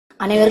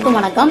அனைவருக்கும்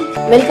வணக்கம்.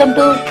 Welcome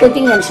to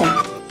cooking junction.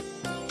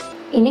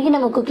 இன்னைக்கு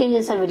நம்ம குக்கிங்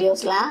ஜங்ஷன்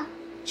வீடியோஸ்ல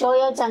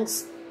சோயா சங்க்ஸ்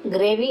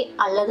கிரேவி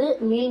அல்லது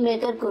மீல்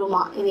மேக்கர்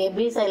குருமா இது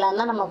எப்படி செய்யலாம்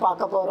தான் நம்ம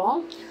பார்க்க போறோம்.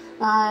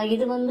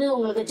 இது வந்து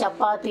உங்களுக்கு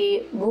சப்பாத்தி,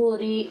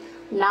 பூரி,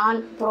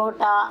 நான்,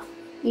 புரோட்டா,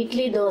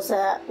 இட்லி,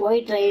 தோசை,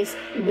 ஒயிட் ரைஸ்,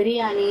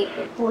 பிரியாணி,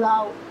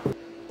 புலாவ்,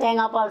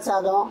 தேங்காய் பால்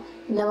சாதம்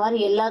இந்த மாதிரி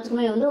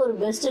எல்லாத்துக்குமே வந்து ஒரு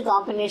பெஸ்ட்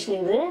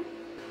காம்பினேஷன். இது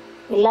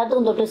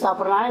எல்லாத்துக்கும் தொட்டு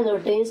சாப்பிட்றதுனால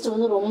இதோட டேஸ்ட்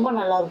வந்து ரொம்ப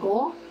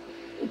நல்லாயிருக்கும்.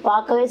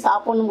 பார்க்கவே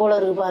சாப்பிடணும் போல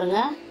இருக்கு பாருங்க.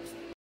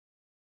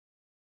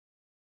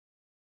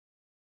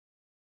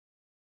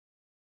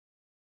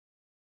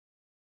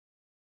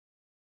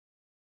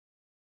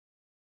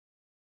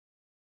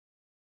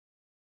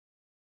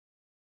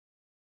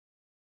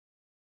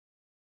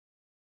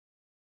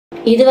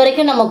 இது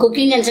வரைக்கும் நம்ம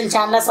குக்கிங் ஜங்ஷன்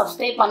சேனலை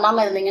சப்ஸ்கிரைப்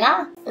பண்ணாம இருந்தீங்கன்னா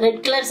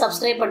ரெட் கலர்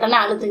சப்ஸ்கிரைப் பட்டனை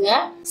அழுத்துங்க,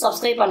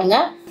 சப்ஸ்கிரைப் பண்ணுங்க.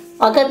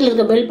 பக்கத்தில்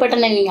இருக்க பெல்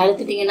பட்டனை நீங்க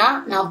அழுத்திட்டீங்கன்னா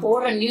நான்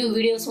போடுற நியூ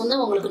வீடியோஸ்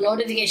வந்து உங்களுக்கு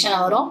நோட்டிபிகேஷன்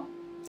வரும்.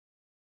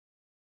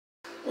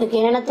 இதுக்கு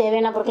என்னென்ன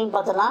தேவையான பொருட்கள்னு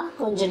பார்த்தலாம்.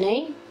 கொஞ்சம்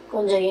நெய்,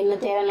 கொஞ்சம் எண்ணெய்,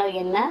 தேவையான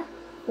எண்ணெய்,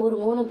 ஒரு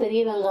 3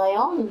 பெரிய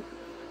வெங்காயம்,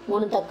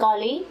 3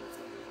 தக்காளி,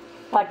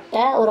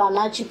 பட்டை, ஒரு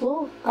அன்னாச்சி பூ,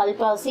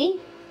 கல்பாசி,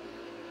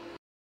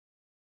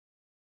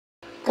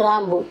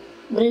 கிராம்பு,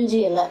 பிரிஞ்சி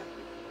இலை,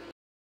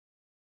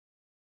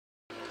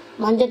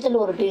 மஞ்சத்தூள்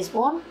 1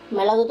 டீஸ்பூன்,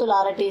 மிளகுத்தூள்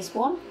 1/2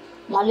 டீஸ்பூன்,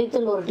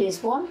 மல்லித்தூள் 1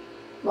 டீஸ்பூன்,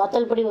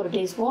 வத்தல் பொடி 1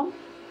 டீஸ்பூன்,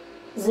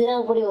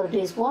 ஜீரகப்பொடி 1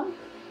 டீஸ்பூன்.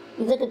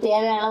 இதுக்கு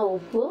தேவையான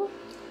உப்பு.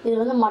 இது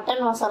வந்து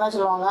மட்டன் மசாலா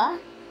சொல்லுவாங்க.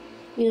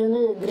 இது வந்து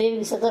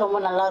கிரேவி சேர்த்தா ரொம்ப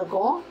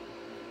நல்லாயிருக்கும்.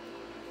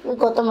 இது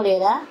கொத்தமல்லி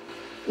இலை.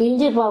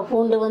 இஞ்சி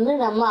பூண்டு வந்து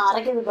நம்ம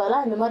அரைக்கிறதுக்கு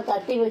பதிலாக இந்த மாதிரி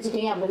தட்டி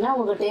வச்சுட்டிங்க அப்படின்னா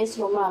உங்களுக்கு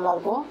டேஸ்ட் ரொம்ப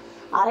நல்லாயிருக்கும்.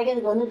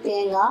 அரைக்கிறதுக்கு வந்து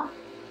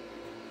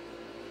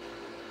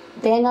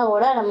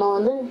தேங்காவோட நம்ம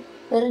வந்து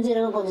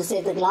பெருஞ்சீரகம் கொஞ்சம்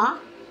சேர்த்துக்கலாம்.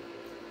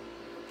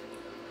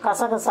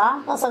 கசகசா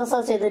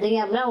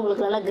சேர்த்துட்டிங்க அப்படின்னா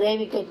உங்களுக்கு நல்லா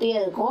கிரேவி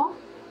கெட்டியாக இருக்கும்.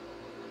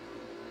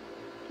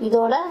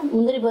 இதோட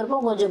முந்திரி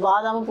பருப்பும் கொஞ்சம்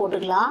பாதாமும்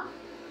போட்டுக்கலாம்.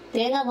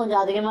 தேங்காய்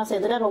கொஞ்சம் அதிகமாக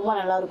சேர்த்துட்டா ரொம்ப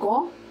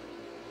நல்லாயிருக்கும்.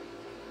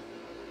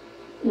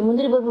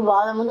 முந்திரி பருப்பு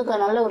பாதாம் வந்து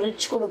நல்ல ஒரு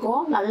ரிச்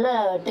கொடுக்கும், நல்ல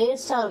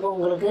டேஸ்ட்டாக இருக்கும்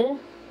உங்களுக்கு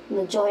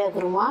இந்த சோயா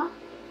குருமா.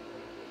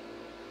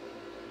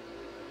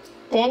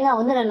 தேங்காய்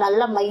வந்து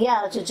நல்லா மையாக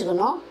அரைச்சி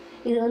வச்சுக்கணும்.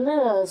 இது வந்து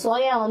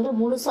சோயா வந்து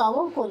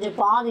முழுசாகவும் கொஞ்சம்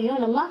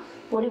பாதியும் நம்ம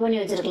பொடி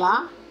பண்ணி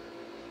வச்சுருக்கலாம்.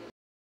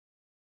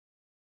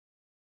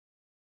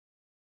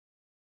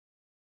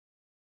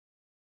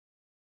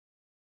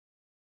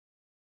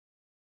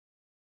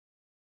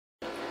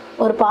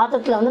 ஒரு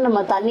பாத்திரத்தில் வந்து நம்ம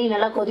தண்ணி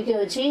நல்லா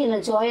கொதிக்க வச்சு இந்த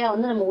சோயா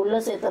வந்து நம்ம உள்ளே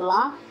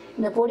சேர்த்துடலாம்.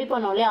 இந்த பொடி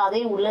பண்ணோம் இல்லையா,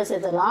 அதையும் உள்ளே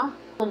சேர்த்துடலாம்.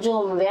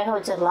 கொஞ்சம் வேக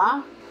வச்சிடலாம்.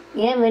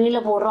 ஏன் வெந்நில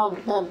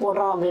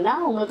போடுறோம் அப்படின்னா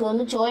உங்களுக்கு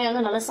வந்து சோயா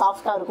வந்து நல்லா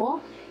சாஃப்டாக இருக்கும்.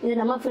 இது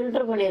நம்ம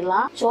ஃபில்டர்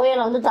பண்ணிடலாம்.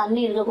 சோயாவில் வந்து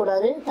தண்ணி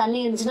இருக்கக்கூடாது. தண்ணி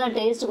இருந்துச்சுன்னா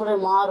டேஸ்ட் கூட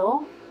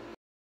மாறும்.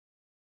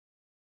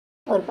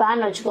 ஒரு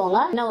பேன் வச்சுக்கோங்க.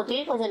 எண்ணெய் ஊற்றி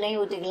கொஞ்சம்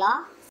நெய்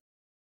ஊற்றிக்கலாம்.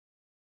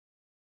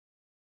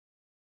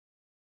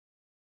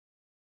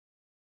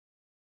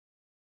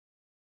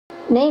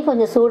 நெய்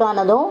கொஞ்சம்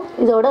சூடானதும்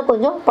இதோட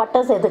கொஞ்சம் பட்டை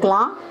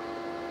சேர்த்துக்கலாம்.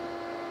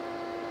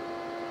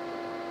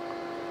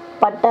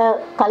 பட்டை,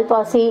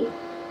 கல்பாசி,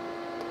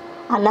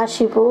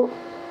 அன்னாச்சி பூ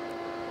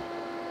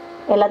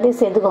எல்லாத்தையும்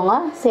சேர்த்துக்கோங்க.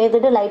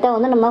 சேர்த்துட்டு லைட்டாக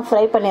வந்து நம்ம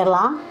ஃப்ரை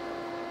பண்ணிடலாம்.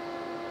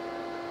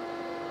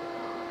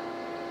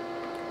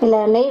 இல்லை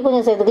நெய்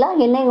கொஞ்சம் சேர்த்துக்கலாம்,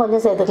 எண்ணெய்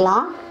கொஞ்சம்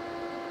சேர்த்துக்கலாம்.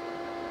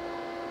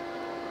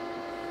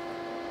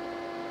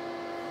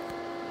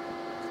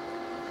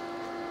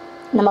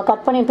 நம்ம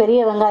கட் பண்ணி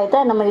பெரிய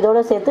வெங்காயத்தை நம்ம இதோட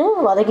சேர்த்து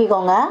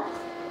வதக்கிக்கோங்க.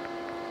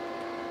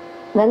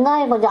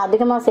 வெங்காயம் கொஞ்சம்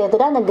அதிகமாக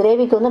சேர்த்துட்டா அந்த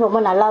கிரேவிக்கு வந்து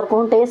ரொம்ப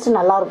நல்லாயிருக்கும், டேஸ்ட்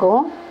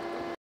நல்லாயிருக்கும்.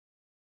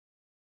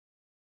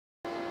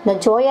 இந்த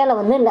சோயாவில்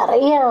வந்து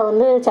நிறைய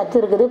வந்து சத்து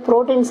இருக்குது,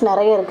 ப்ரோட்டீன்ஸ்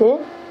நிறைய இருக்குது.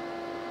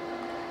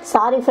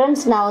 சாரி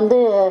ஃப்ரெண்ட்ஸ், நான் வந்து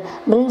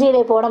பிரிஞ்சி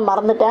இலை போட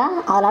மறந்துட்டேன்.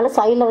 அதனால்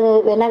சைடில் வந்து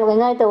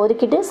வெங்காயத்தை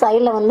ஒதுக்கிட்டு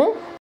சைடில் வந்து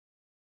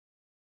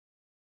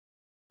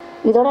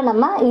இதோட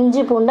நம்ம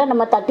இஞ்சி பூண்டை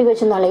நம்ம தட்டி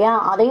வச்சுருந்தோம் இல்லையா,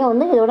 அதையும்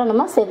வந்து இதோட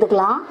நம்ம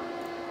சேர்த்துக்கலாம்.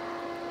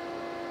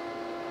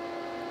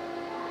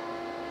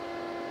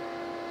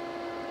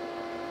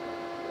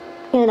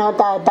 இது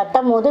நம்ம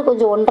தட்டும் போது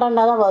கொஞ்சம்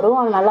ஒன்றாண்டா தான் வரும்.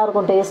 அது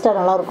நல்லாயிருக்கும், டேஸ்ட்டாக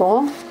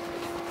நல்லாயிருக்கும்.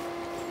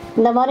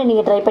 இந்த மாதிரி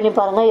நீங்கள் ட்ரை பண்ணி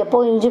பாருங்கள்.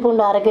 எப்போது இஞ்சி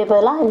பூண்டு அரைக்க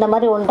பதிலாக இந்த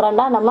மாதிரி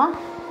ஒன்றாண்டா நம்ம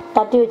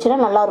தட்டி வச்சுன்னா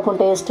நல்லாயிருக்கும்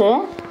டேஸ்ட்டு.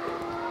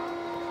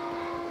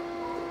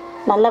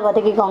 நல்லா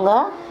வதக்கிக்கோங்க.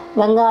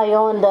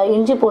 வெங்காயம், இந்த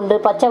இஞ்சி பூண்டு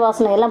பச்சை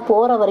வாசனை எல்லாம்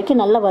போகிற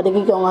வரைக்கும் நல்லா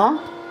வதக்கிக்கோங்க.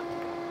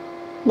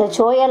 இந்த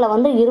சோயாவில்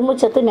வந்து இரும்பு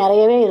சத்து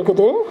நிறையவே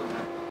இருக்குது.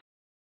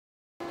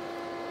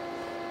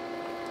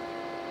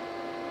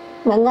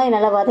 வெங்காயம்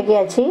நல்லா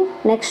வதக்கியாச்சு.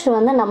 நெக்ஸ்ட்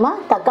வந்து நம்ம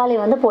தக்காளி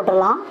வந்து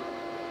போட்டுடலாம்.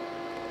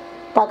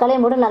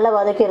 தக்காளியும் போட்டு நல்லா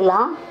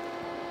வதக்கிடலாம்.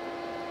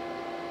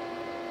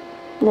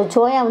 இந்த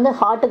சோயா வந்து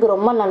ஹார்ட்டுக்கு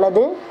ரொம்ப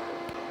நல்லது.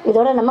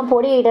 இதோட நம்ம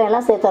பொடி ஐட்டம்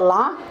எல்லாம்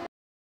சேர்த்துடலாம்.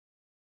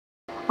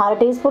 1/2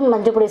 டீஸ்பூன்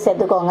மஞ்சள் பொடி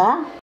சேர்த்துக்கோங்க.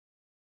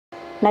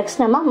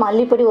 நெக்ஸ்ட் நம்ம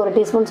மல்லிப்பொடி 1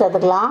 டீஸ்பூன்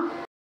சேர்த்துக்கலாம்.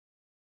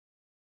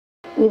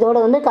 இதோட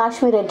வந்து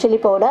Kashmir red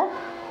chilli powder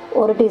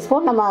 1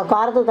 teaspoon நம்ம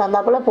காரத்துக்கு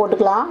தகுந்தாப்புல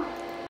போட்டுக்கலாம்.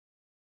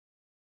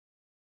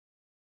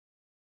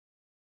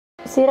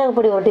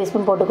 சீரகப்பொடி 1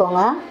 டீஸ்பூன்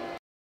போட்டுக்கோங்க.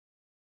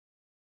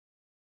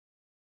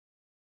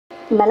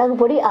 மிளகு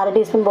பொடி 1/2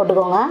 டீஸ்பூன்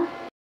போட்டுக்கோங்க.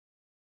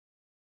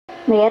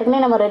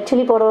 ஏற்கனவே நம்ம ரெட்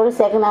சில்லி பவுடரோடு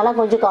சேர்க்கறனால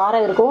கொஞ்சம்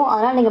காரம் இருக்கும்.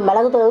 அதனால் நீங்கள்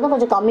மிளகுத்தூள் வந்து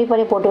கொஞ்சம் கம்மி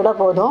பண்ணி போட்டுவிட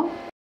போதும்.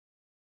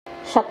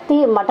 சக்தி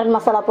மட்டன்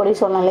மசாலா பொடி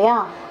சொன்னோம் இல்லையா,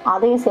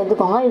 அதையும்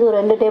சேர்த்துக்கோங்க. இது ஒரு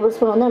 2 டேபிள்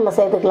ஸ்பூன் வந்து நம்ம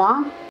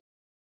சேர்த்துக்கலாம்.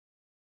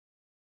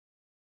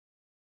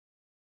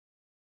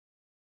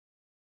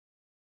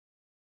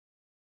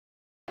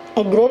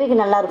 கிரேவிக்கு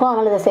நல்லாயிருக்கும்,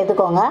 அதனால் இதை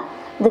சேர்த்துக்கோங்க.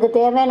 இதுக்கு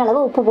தேவையான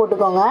அளவு உப்பு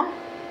போட்டுக்கோங்க.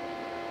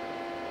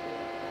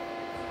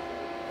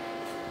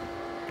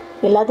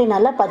 எல்லாத்தையும்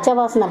நல்லா பச்சை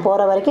வாசனை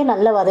போகிற வரைக்கும்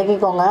நல்லா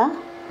வதக்கிக்கோங்க.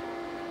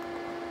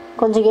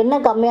 கொஞ்சம்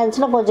எண்ணெய் கம்மியாக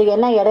இருந்துச்சுன்னா கொஞ்சம்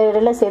எண்ணெய்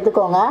இடையில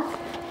சேர்த்துக்கோங்க.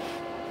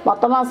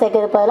 மொத்தமாக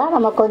சேர்க்கறது பதிலாக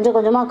நம்ம கொஞ்சம்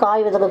கொஞ்சமாக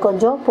காய் வதக்க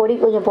கொஞ்சம், பொடி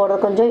கொஞ்சம் போடுற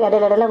கொஞ்சம்,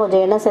 இடையில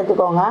கொஞ்சம் எண்ணெய்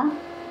சேர்த்துக்கோங்க.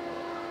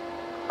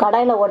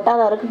 கடாயில்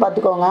ஒட்டாத வரைக்கும்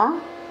பார்த்துக்கோங்க.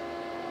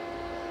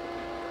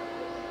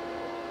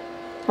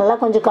 நல்லா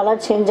கொஞ்சம்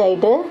கலர் சேஞ்ச்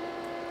ஆகிட்டு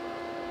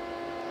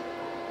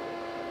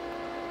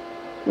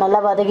நல்லா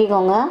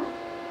வதக்கிக்கோங்க.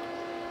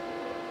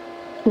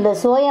 இந்த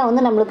சோயா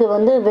வந்து நம்மளுக்கு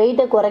வந்து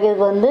வெயிட்டை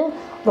குறைக்கிறதுக்கு வந்து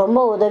ரொம்ப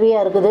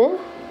உதவியாக இருக்குது.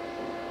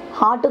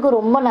 ஹார்ட்டுக்கு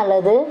ரொம்ப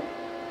நல்லது.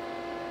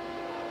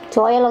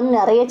 சோயாவில் வந்து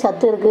நிறைய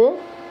சத்து இருக்குது.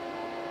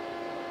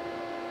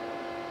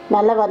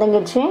 நல்லா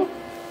வதங்கிடுச்சு.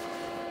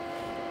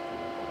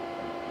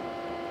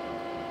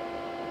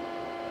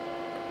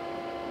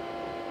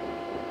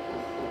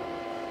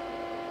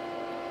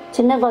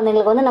 சின்ன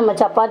குழந்தைங்களுக்கு வந்து நம்ம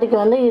சப்பாத்திக்கு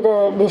வந்து இது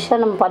டிஷ்ஷை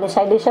நம்ம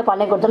சைட் டிஷ்ஷாக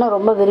பண்ணி கொடுத்தோன்னா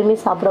ரொம்ப விரும்பி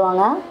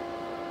சாப்பிடுவாங்க.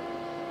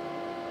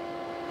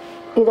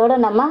 இதோட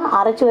நம்ம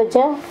அரைச்சி வச்ச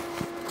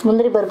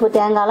முந்திரி பருப்பு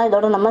தேங்காய்லாம்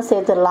இதோட நம்ம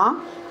சேர்த்துடலாம்.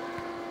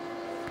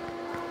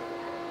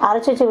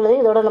 அரைச்சி வச்ச விழுது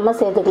இதோட நம்ம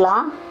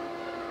சேர்த்துக்கலாம்.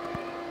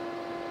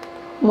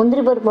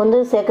 முந்திரி பருப்பு வந்து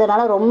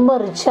சேர்க்கறதுனால ரொம்ப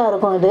ரிச்சாக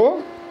இருக்கும். இது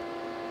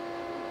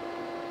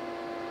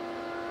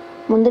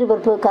முந்திரி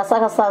பருப்பு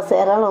கசகசா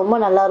சேர்றதுனால ரொம்ப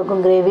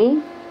நல்லாயிருக்கும் கிரேவி.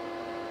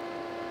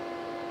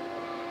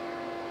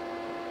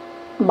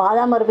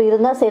 பாதாம் பருப்பு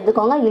இருந்தால்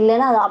சேர்த்துக்கோங்க,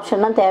 இல்லைன்னா அது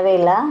ஆப்ஷன்லாம்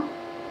தேவையில்லை.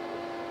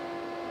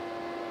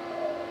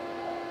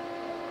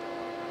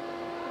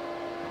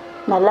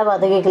 நல்லா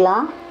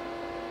வதக்கிக்கலாம்.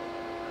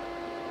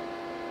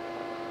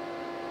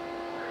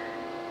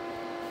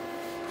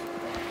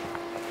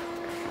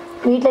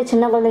 வீட்டில்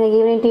சின்ன குழந்தைங்க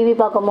ஈவினிங் டிவி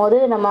பார்க்கும்போது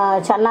நம்ம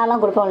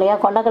சன்னாலாம் கொடுப்போம் இல்லையா,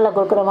 கொண்டக்கடலை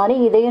கொடுக்குற மாதிரி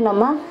இதையும்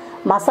நம்ம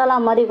மசாலா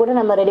மாதிரி கூட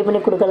நம்ம ரெடி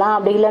பண்ணி கொடுக்கலாம்.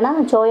 அப்படி இல்லைன்னா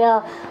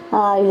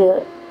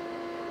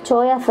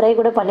சோயா ஃப்ரை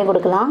கூட பண்ணி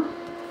கொடுக்கலாம்.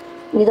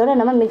 இதோட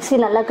நம்ம மிக்ஸி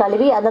நல்லா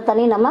கழுவி அந்த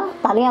தண்ணி நம்ம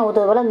தனியாக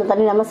ஊற்றுறது போல் இந்த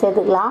தண்ணி நம்ம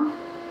சேர்த்துக்கலாம்.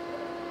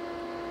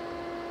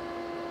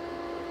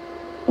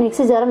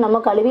 மிக்ஸி ஜாரை நம்ம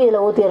கழுவி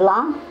இதில்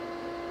ஊற்றிடலாம்.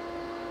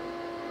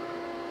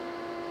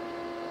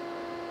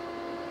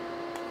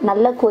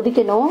 நல்லா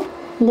கொதிக்கணும்.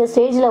 இந்த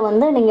ஸ்டேஜில்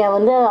வந்து நீங்கள்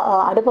வந்து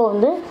அடுப்பை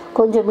வந்து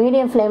கொஞ்சம்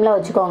மீடியம் ஃப்ளேமில்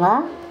வச்சுக்கோங்க.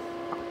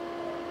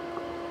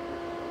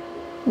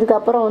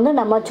 இதுக்கப்புறம் வந்து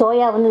நம்ம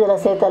சோயா வந்து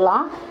இதில்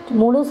சேர்த்துடலாம்.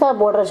 முழுசாக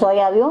போடுற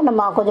சோயாவையும்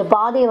நம்ம கொஞ்சம்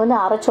பாதியை வந்து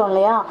அரைச்சோம்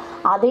இல்லையா,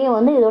 அதையும்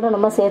வந்து இதோட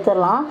நம்ம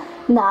சேர்த்துடலாம்.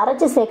 இந்த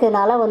அரைச்சி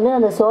சேர்க்கறதுனால வந்து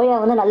அந்த சோயா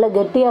வந்து நல்ல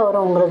கெட்டியாக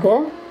வரும் உங்களுக்கு.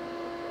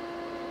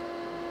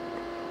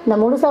 இந்த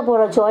முழுசாக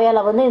போடுற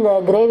சோயாவில் வந்து இந்த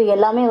கிரேவி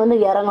எல்லாமே வந்து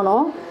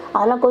இறங்கணும்.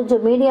 அதெல்லாம்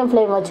கொஞ்சம் மீடியம்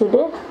ஃப்ளேம்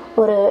வச்சுக்கிட்டு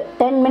ஒரு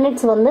 10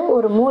 மினிட்ஸ் வந்து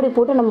ஒரு மூடி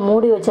போட்டு நம்ம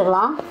மூடி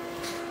வச்சிடலாம்.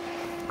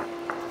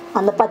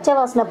 அந்த பச்சை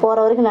வாசனை போகிற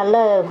வரைக்கும்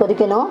நல்லா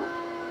கொதிக்கணும்.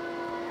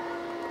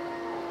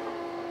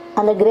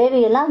 அந்த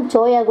கிரேவியெல்லாம்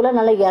சோயாக்குள்ளே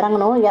நல்லா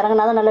இறங்கணும்.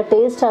 இறங்கினா தான் நல்லா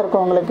டேஸ்ட்டாக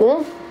இருக்கும் உங்களுக்கு.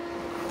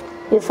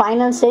 இது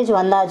ஃபைனல் ஸ்டேஜ்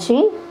வந்தாச்சு.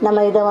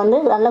 நம்ம இதை வந்து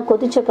நல்லா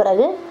கொதித்த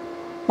பிறகு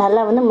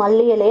நல்லா வந்து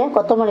மல்லி இலையை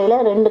கொத்தமல்லி இலை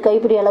 2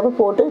 கைப்பிடி அளவு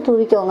போட்டு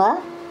தூவிக்கோங்க.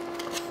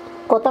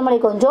 கொத்தமல்லி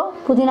கொஞ்சம்,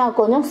 புதினா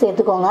கொஞ்சம்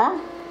சேர்த்துக்கோங்க.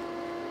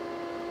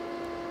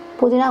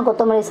 புதினா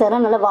கொத்தமல்லி சேர்த்தா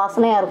நல்லா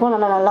வாசனையாக இருக்கும்,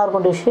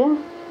 நல்லாயிருக்கும் டிஷ்ஷு.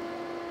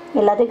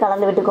 எல்லாத்தையும்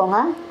கலந்து விட்டுக்கோங்க.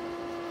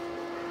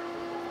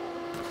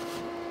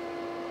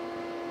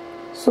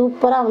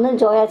 சூப்பராக வந்து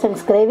soya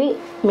chunks gravy,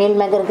 meal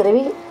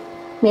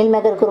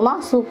maker kurma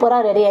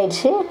சூப்பராக ரெடி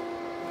ஆயிடுச்சு.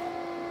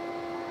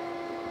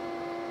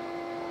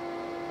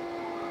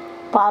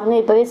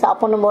 பாருங்கள், இப்போவே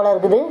சாப்பிடணும் போல்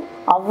இருக்குது.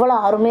 அவ்வளோ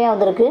அருமையாக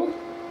வந்திருக்கு.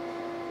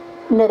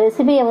 இந்த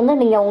ரெசிபியை வந்து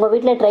நீங்கள் உங்கள்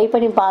வீட்டில் ட்ரை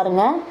பண்ணி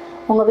பாருங்கள்.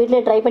 உங்கள்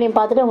வீட்டில் ட்ரை பண்ணி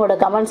பார்த்துட்டு உங்களோட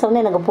கமெண்ட்ஸை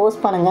வந்து எனக்கு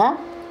போஸ்ட் பண்ணுங்கள்.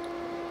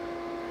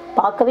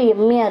 பார்க்கவே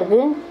எம்மையாக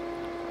இருக்குது.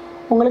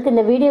 உங்களுக்கு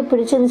இந்த வீடியோ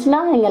பிடிச்சிருந்துச்சுன்னா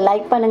நீங்கள்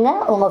லைக்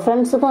பண்ணுங்கள். உங்கள்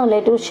ஃப்ரெண்ட்ஸுக்கும்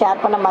ரிலேட்டிவ்ஸ்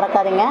ஷேர் பண்ண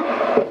மறக்காதீங்க.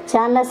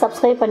 சேனலை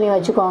சப்ஸ்கிரைப் பண்ணி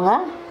வச்சுக்கோங்க.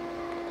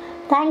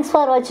 தேங்க்ஸ்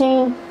ஃபார்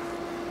வாட்சிங்.